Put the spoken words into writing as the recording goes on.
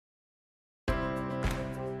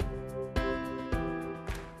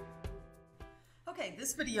Okay,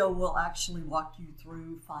 this video will actually walk you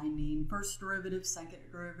through finding first derivative, second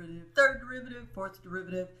derivative, third derivative, fourth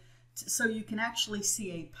derivative, so you can actually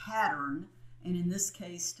see a pattern, and in this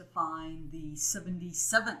case to find the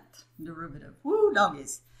 77th derivative. Woo,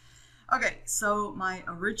 doggies. Okay, so my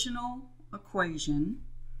original equation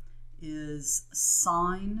is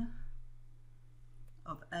sine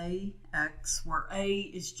of ax, where a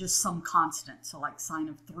is just some constant, so like sine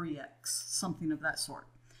of 3x, something of that sort.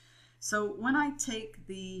 So when I take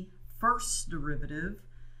the first derivative,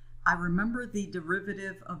 I remember the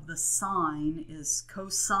derivative of the sine is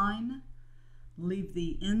cosine, leave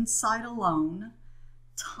the inside alone,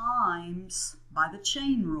 times, by the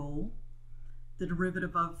chain rule, the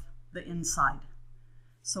derivative of the inside.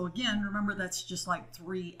 So again, remember that's just like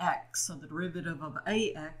 3x, so the derivative of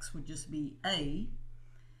ax would just be a,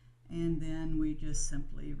 and then we just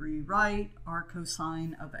simply rewrite our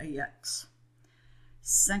cosine of ax.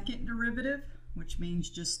 Second derivative, which means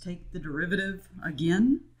just take the derivative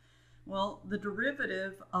again. Well, the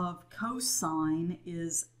derivative of cosine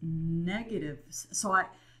is negative. So I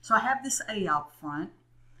have this a out front,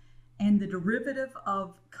 and the derivative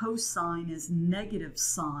of cosine is negative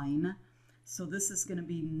sine. So this is going to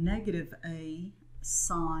be negative a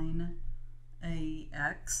sine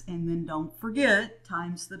ax, and then don't forget,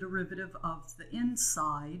 times the derivative of the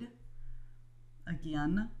inside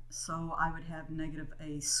again. So I would have negative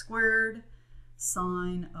a squared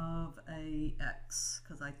sine of ax,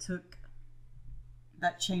 because I took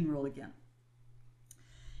that chain rule again.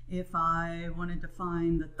 If I wanted to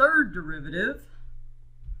find the third derivative,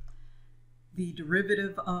 the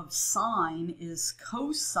derivative of sine is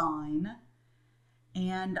cosine,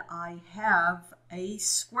 and I have a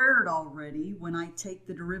squared already when I take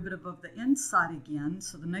the derivative of the inside again,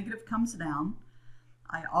 so the negative comes down.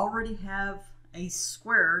 I already have a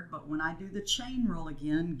squared, but when I do the chain rule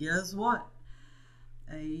again, guess what?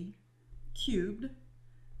 A cubed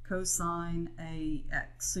cosine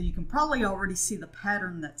ax. So you can probably already see the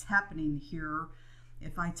pattern that's happening here.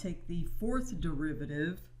 If I take the fourth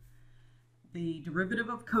derivative, the derivative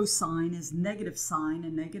of cosine is negative sine,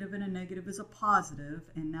 and a negative is a positive,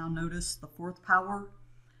 and now notice the fourth power,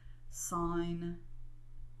 sine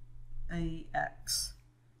ax.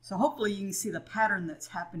 So hopefully you can see the pattern that's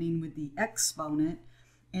happening with the exponent,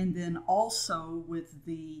 and then also with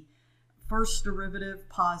the first derivative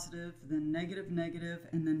positive, then negative,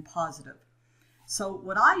 and then positive. So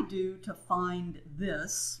what I do to find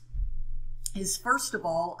this is, first of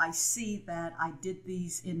all, I see that I did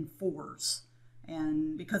these in fours,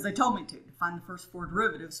 and because they told me to find the first four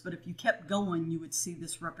derivatives, but if you kept going, you would see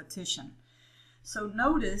this repetition. So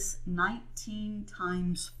notice 19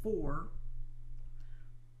 times 4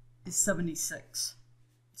 is 76.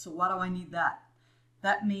 So why do I need that?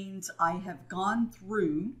 That means I have gone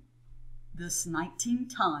through this 19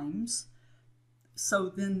 times. So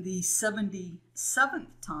then the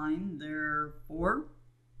 77th time, therefore,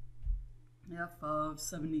 f of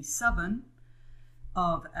 77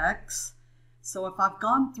 of x. So if I've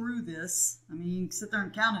gone through this, I mean, you can sit there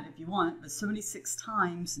and count it if you want, but 76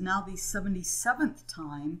 times, now the 77th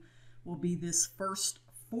time will be this first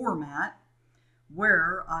format,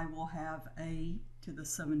 where I will have a to the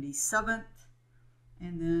 77th,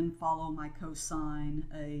 and then follow my cosine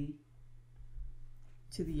a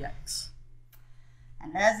to the x.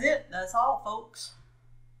 And that's it. That's all, folks.